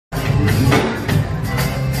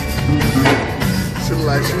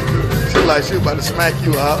like she was about to smack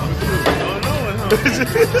you out.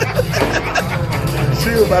 She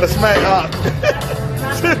was about to smack out.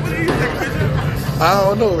 I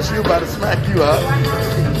don't know. She was about to smack you out.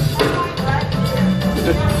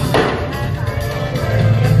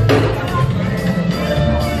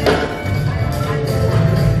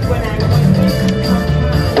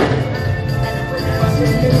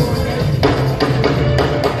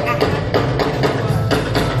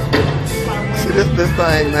 See this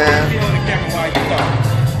thing, man.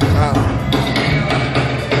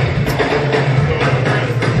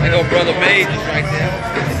 I know Brother Mage is right there.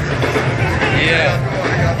 Yeah.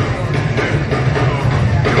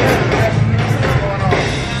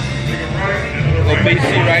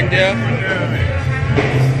 BC right there.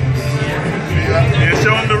 Yeah,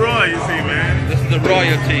 show them the royalty, man. This is the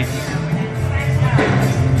royalty.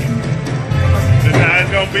 This is how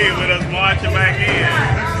it's gonna be with us marching back in.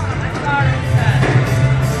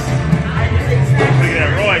 Look at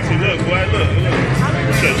that royalty. Look, boy, look.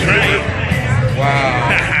 It's a train.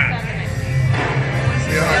 Wow.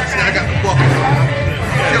 See, I got the buck.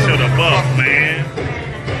 Yeah, show the buck, man.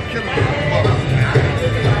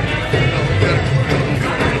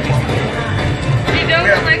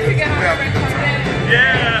 Like to get on the red carpet?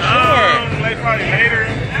 Yeah, like probably later.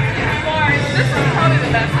 This is probably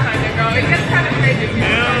the best time to go. It gets kind of crazy if you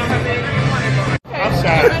want to come in. Okay, I'm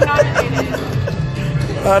shy.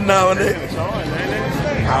 you're I nominated. nominated.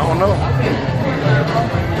 I don't know.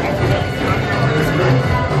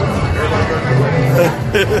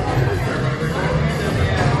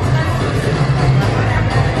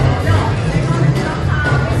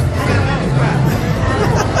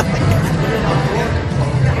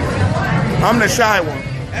 I'm the shy one.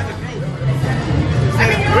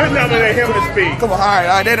 We'll nominate him to speak. Come on, all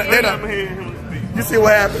right. They don't. You see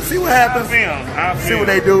what happens? See what happens? See what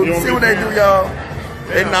they do? See what they do, y'all?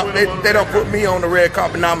 They don't put me on the red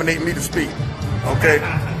carpet, nominate me to speak. Okay?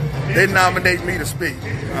 They nominate me to speak. All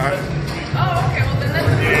right. Oh, okay. Well, then that's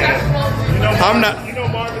successful. I'm not. You know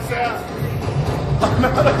Marvin South?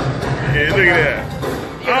 Yeah, look at that.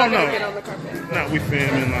 I don't know. Get on the carpet. No, we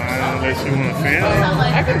filming unless you want to film.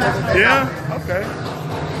 I can mess Yeah? Okay.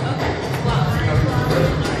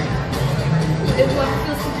 It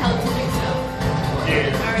feels compelled to do so.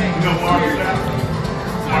 Yeah. All right. You know Marvin South?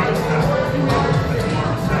 Marvin South.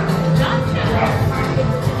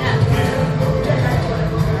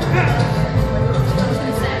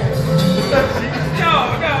 Gotcha. No.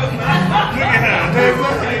 Look at her.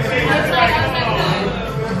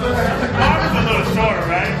 Marvin's a little shorter,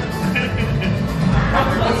 right?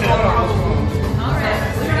 Alright,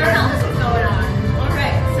 so what else is going on?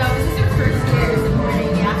 Alright, so this is your first year supporting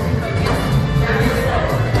the African Focus.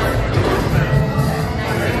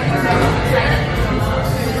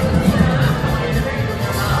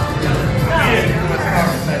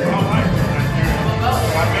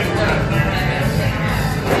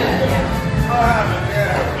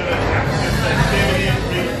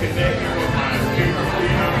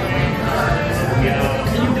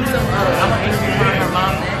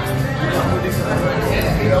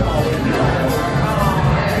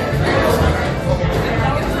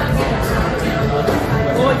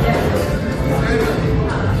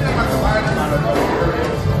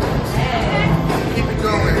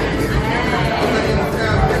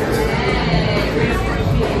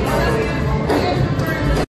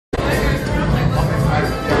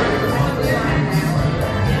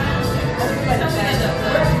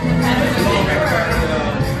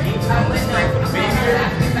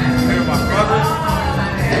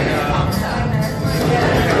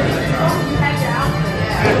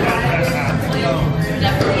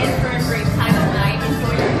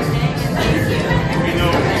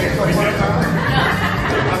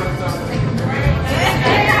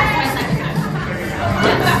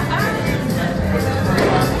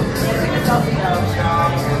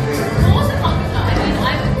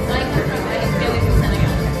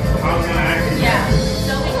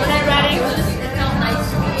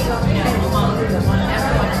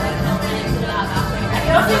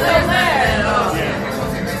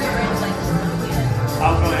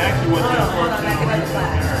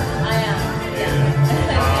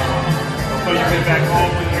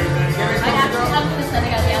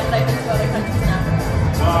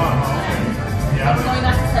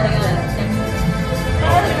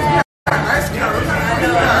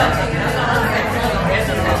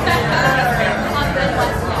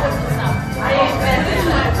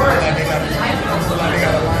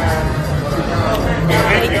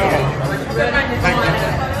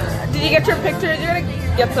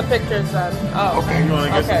 then. Oh. Okay. You want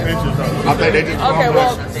to get some pictures of I think they just Okay,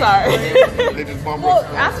 well, sorry. They just bum Well,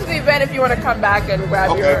 rush. after the event, if you want to come back and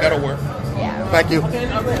grab Okay, your... that'll work. Yeah. Thank you.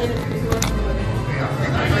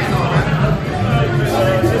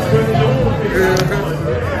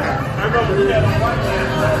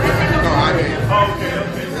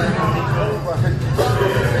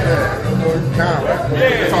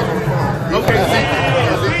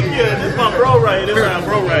 This my bro right here. This my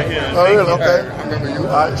bro right here. Oh, really? Okay. I remember you.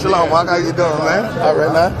 All right, Shalom, Mark. How you doing, man? All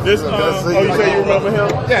right, now. This, Good to oh, see you say you remember him?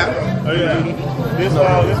 Yeah. Oh, yeah. This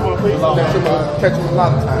one, please. Catch him a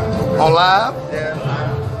lot of times. On live? Yeah.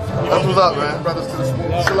 That's what's up, man. Brothers to the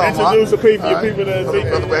school. Shalom, Mark. Introduce the people, your All right. people that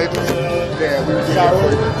Brother Wages. Yeah, we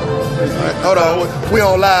hold on. We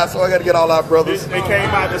on live, so I got to get all our brothers. They came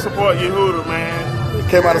out to support Yehuda, man.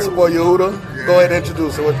 Came out to support Yehuda. Go ahead and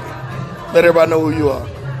introduce it. Let everybody know who you are.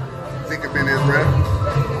 Zika Ben Israel.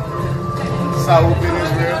 Saul Ben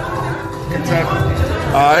Israel. Kentucky.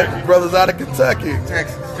 All right, brothers out of Kentucky.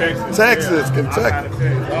 Texas. Texas, Yeah. Kentucky.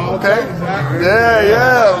 Oh, Okay.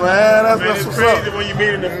 Yeah, man. That's Man, it's what's crazy up. when you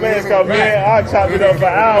meet in the flesh, cause man, I chopped it up for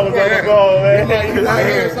hours on the phone, man. My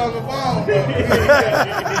hands on the phone, bro. He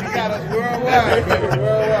got us worldwide, baby,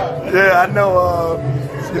 worldwide. Yeah, I know.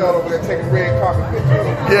 Still over there taking red carpet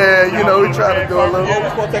pictures. Yeah, you know, we try to do a little.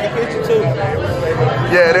 We're gonna take a picture too.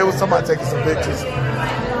 Yeah, there was somebody taking some pictures.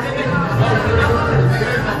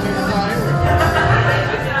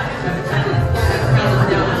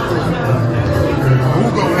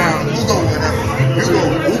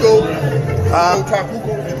 Hugo.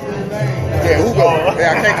 Yeah, Hugo.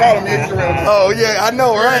 Yeah, I can't call him Israel. Oh yeah, I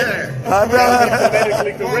know, right? I know.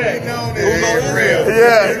 Politically correct.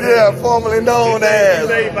 Yeah, formerly known He as.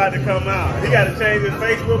 say he about to come out. He got to change his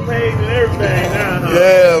Facebook page and everything now. Huh?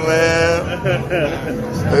 Yeah, man.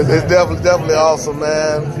 It's definitely awesome,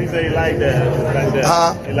 man. He say he like that.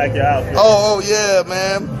 Huh? He like your outfit. Oh yeah,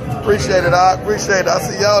 man. Appreciate it. I appreciate it. I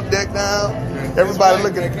see y'all decked down. Everybody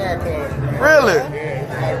looking. Really?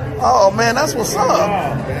 Oh man, that's what's up.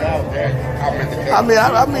 I mean,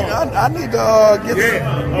 I need to get.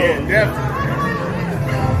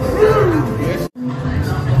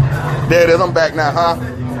 There it is. I'm back now, huh?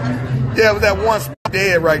 Yeah, it was that one spot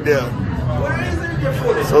dead right there.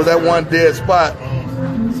 So that one dead spot.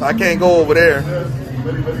 So I can't go over there.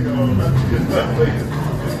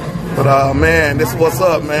 But man, this is what's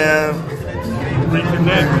up, man.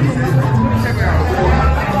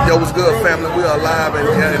 Yo, what's good, family? We are live in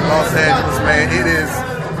Los Angeles, man. It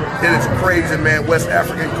is crazy, man. West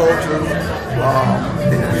African culture,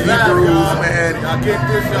 Hebrews, man. Y'all get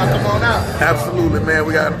this, y'all come on out. Absolutely, man.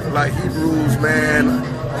 We got like Hebrews, man.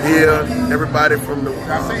 Here, everybody from the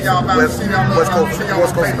west coast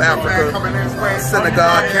of Africa,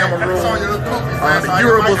 Senegal, Cameroon. The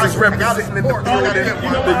Yorubas is representing in the building.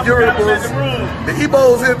 The Yorubas, the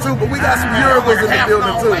Igbos here too, but we got some Yorubas in the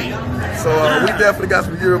building too. So we definitely got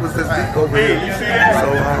some Yorubas that's deep over here.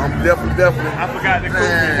 So definitely. I forgot the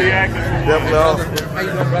cook. He acted. Definitely awesome.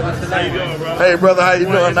 How you doing, bro? Hey, brother, how you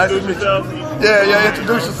doing? Nice to meet you. yourself? Yeah,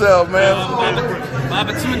 introduce yourself, man.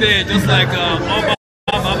 Baba Tunde, just like Baba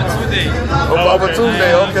Tunde. Baba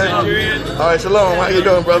Tunde, okay. All right, shalom. How you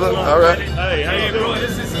doing, brother? All right. Hey, how you doing?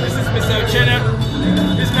 This is Mr.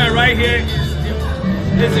 Uchenna. This man right here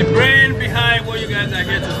is the brain behind what you guys are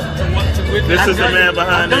here to witness. This is the man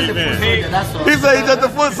behind the event. He said he's just a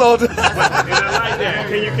foot soldier. And I like that.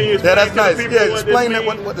 Can you explain Yeah, that's to the nice. people Yeah, what explain this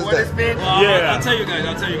that. means? What is that? Well, Yeah. I'll tell you guys.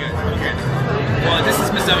 Okay. Well, this is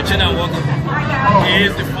Mr. Uchenna. Welcome. He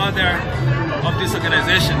is the founder of this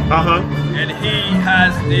organization. And he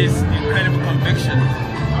has this incredible conviction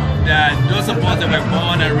that those of us that were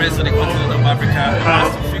born and raised on the continent of Africa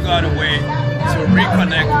has to figure out a way to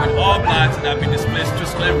reconnect with all blacks that have been displaced through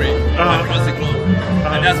slavery across the globe.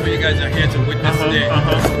 And that's what you guys are here to witness today.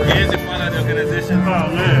 He is the founder of the organization.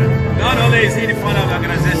 Oh, man. Not only is he the founder of the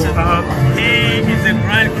organization, he is the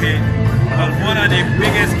grandkid of one of the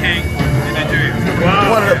biggest kings in Nigeria.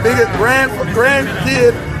 Wow. One of the biggest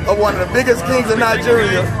grandkid of one of the biggest kings in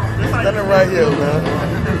Nigeria. Standing right here, man.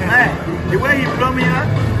 Man, the way he blew me up.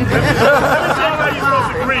 That's how you're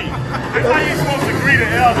supposed to greet. That's how you're supposed to greet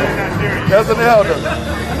an elder in Nigeria. That's an elder.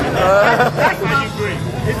 That's how you greet.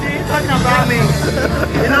 You see, he's talking about me.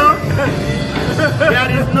 You know? There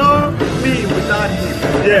is no me without him.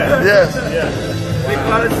 Yeah. Yes.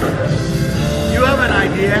 Because you have an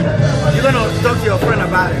idea, you're going to talk to your friend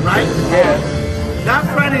about it, right? Yeah. That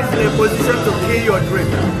friend is in a position to kill your dream.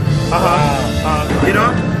 You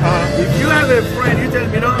know? If you have a friend, you tell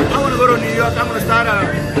him, you know, I want to go to New York, I'm going to start a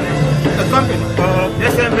company. They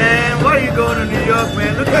said, man, why are you going to New York,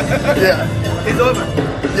 man? Look at it. Yeah. It's over.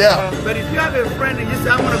 Yeah. But if you have a friend and you say,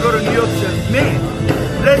 I'm going to go to New York, say, man,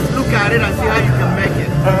 let's look at it and see how you can make it.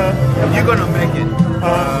 You're going to make it.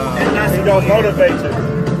 And that's He gonna motivate you.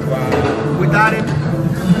 without him,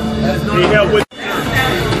 there's no He help with.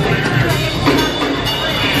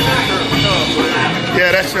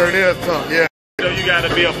 Yeah, that shirt is tough. Yeah. You know, you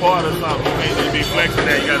gotta be a part of something. You can't just be flexing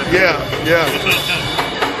that. You gotta be. Yeah. Yeah.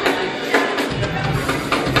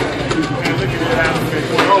 Man, look at that African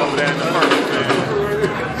queen over there in the purple.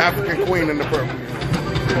 African queen in the purple.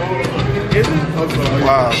 Is it?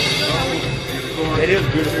 Wow. It is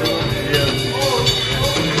beautiful. Yeah.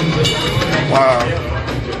 Wow.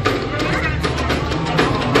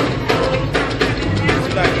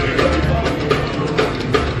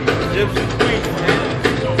 Egyptian queen.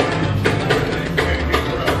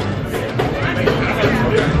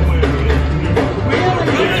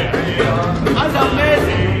 That's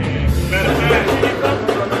amazing.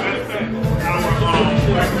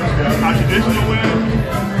 Our traditional wedding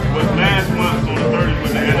was last month on the 30th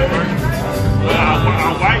with the anniversary. But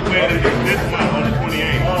our white wedding is this month on the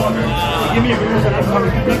 28th. Give me a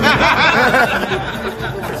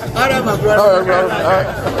All right, my brother. All right, bro. All right.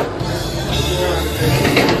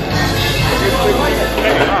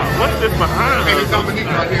 Hey, what's this behind us? Hey, Dominique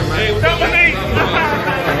right here, man. Hey, Dominique!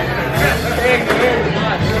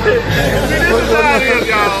 See, this is how it is,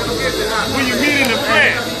 y'all. When you meet in the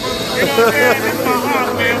flesh. You know what I'm saying? This is my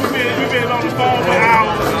heart, man. We've been on the phone for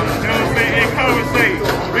hours. You know what I'm saying? And conversate,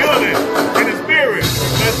 building in the spirit.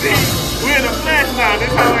 But see, we're in the flesh now. This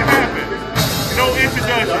is how it happens. No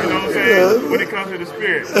introduction, you know what I'm saying? When it comes to the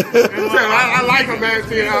spirit. I like him, man.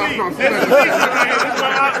 See, This is my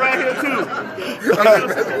heart right here, too.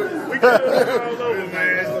 We can do this all over,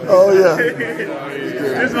 man. Oh, yeah.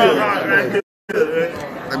 This is my heart right here.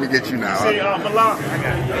 Let me get you now. See, Malak. I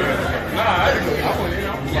got it.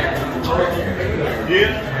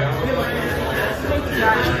 Yeah.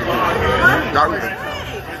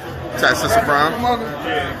 Is that Sister Brown?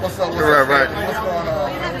 What's up? Right, right. What's going on?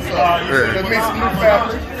 What's Yeah. up? Let me some new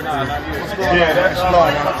family. What's going on? That's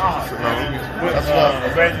That's love.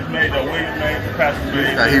 Evangelist made, the William made, the pastor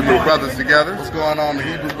made. Got Hebrew brothers together. What's going on? The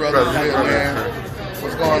Hebrew brothers here, man.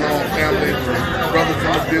 What's going on, family? Brothers in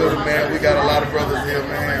the building, man. We got a lot of brothers here,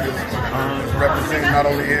 man. Just representing not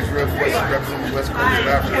only Israel, but representing the West Coast of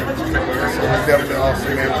Africa. So it's definitely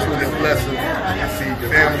awesome, man. Truly a blessing. I see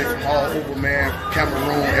families from all over, man.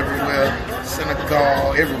 Cameroon, everywhere.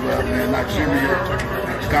 Senegal, everywhere, man. Nigeria,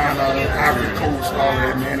 Ghana, Ivory Coast, all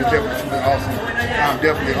that, man. It's definitely truly awesome. I'm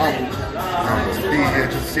definitely humbled to be here,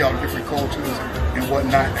 just to see all the different cultures and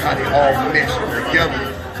whatnot, how they all mesh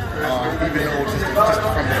together. Even though just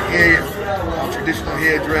from the head, traditional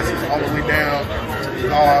headdresses all the way down to the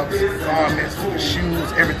garments, to the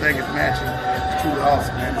shoes, everything is matching. It's truly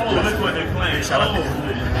awesome, man. Oh, look what they're playing. Shout out to them.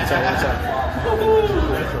 Shout out.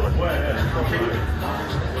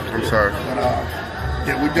 I'm sorry. But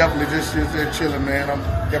yeah, we definitely just there chilling, man. I'm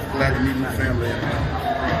definitely glad to meet my family.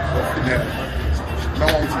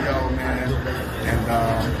 Shalom to y'all, man.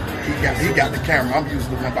 And he got the camera. I'm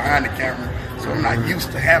usually the one behind the camera. So I'm not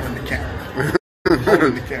used to having the camera.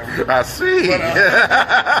 Holding the camera. I see.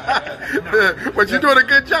 But you're doing a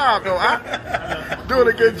good job, though. Doing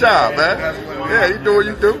a good job, man. Yeah, you do what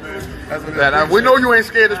you do. We know you ain't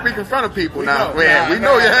scared to speak in front of people now. Man, we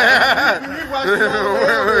know you.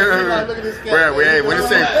 Well, we ain't. When it's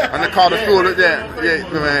saying, I'm gonna call the school. Yeah,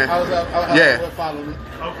 man. Yeah.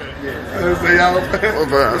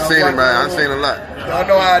 I've seen it, man. I've seen a lot. Y'all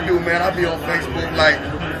know how I do, man. I be on Facebook like.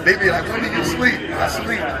 They be like, when do you sleep? I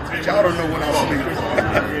sleep. But y'all don't know when I sleep.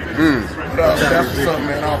 But that's what's up,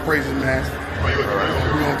 man. All praises, man.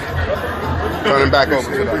 Turning back over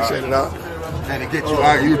to the Appreciate it, huh? and to get you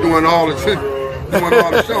out. You doing all the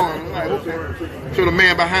showing. Like, okay. To the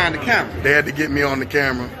man behind the camera. They had to get me on the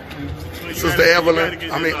camera. Sister Evelyn,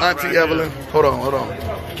 Auntie Evelyn. Hold on.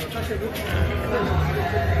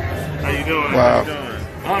 How you doing? Wow. How you doing?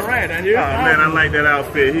 All right, and you? Oh, man, I like that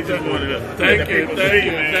outfit. He just wanted to Thank you, let the people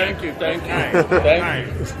see, man. thank you.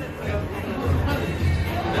 Nice.